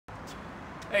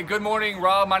Hey, good morning,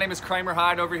 Rob. My name is Cramer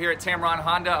Hyde over here at Tameron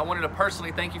Honda. I wanted to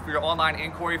personally thank you for your online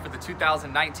inquiry for the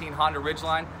 2019 Honda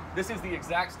Ridgeline. This is the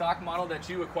exact stock model that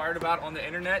you acquired about on the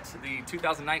internet, the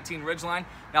 2019 Ridgeline.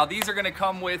 Now, these are going to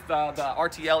come with, the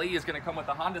RTLE is going to come with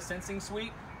the Honda Sensing Suite.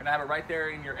 You're going to have it right there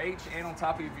in your H and on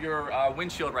top of your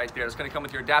windshield right there. It's going to come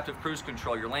with your adaptive cruise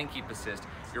control, your lane keep assist,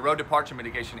 your road departure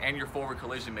mitigation, and your forward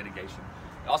collision mitigation.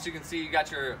 Also, you can see you got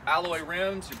your alloy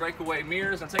rims, your breakaway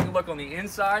mirrors. Now, take a look on the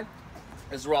inside.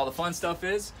 This is where all the fun stuff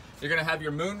is. You're gonna have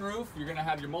your moon roof. You're gonna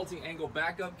have your multi-angle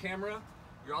backup camera.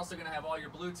 You're also gonna have all your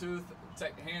Bluetooth,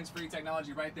 hands-free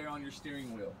technology right there on your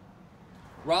steering wheel.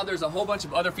 Rob, there's a whole bunch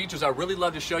of other features I'd really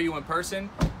love to show you in person.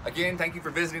 Again, thank you for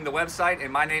visiting the website,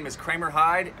 and my name is Cramer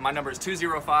Hyde, and my number is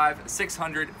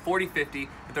 205-600-4050.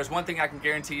 If there's one thing I can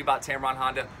guarantee you about Tameron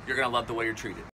Honda, you're gonna love the way you're treated.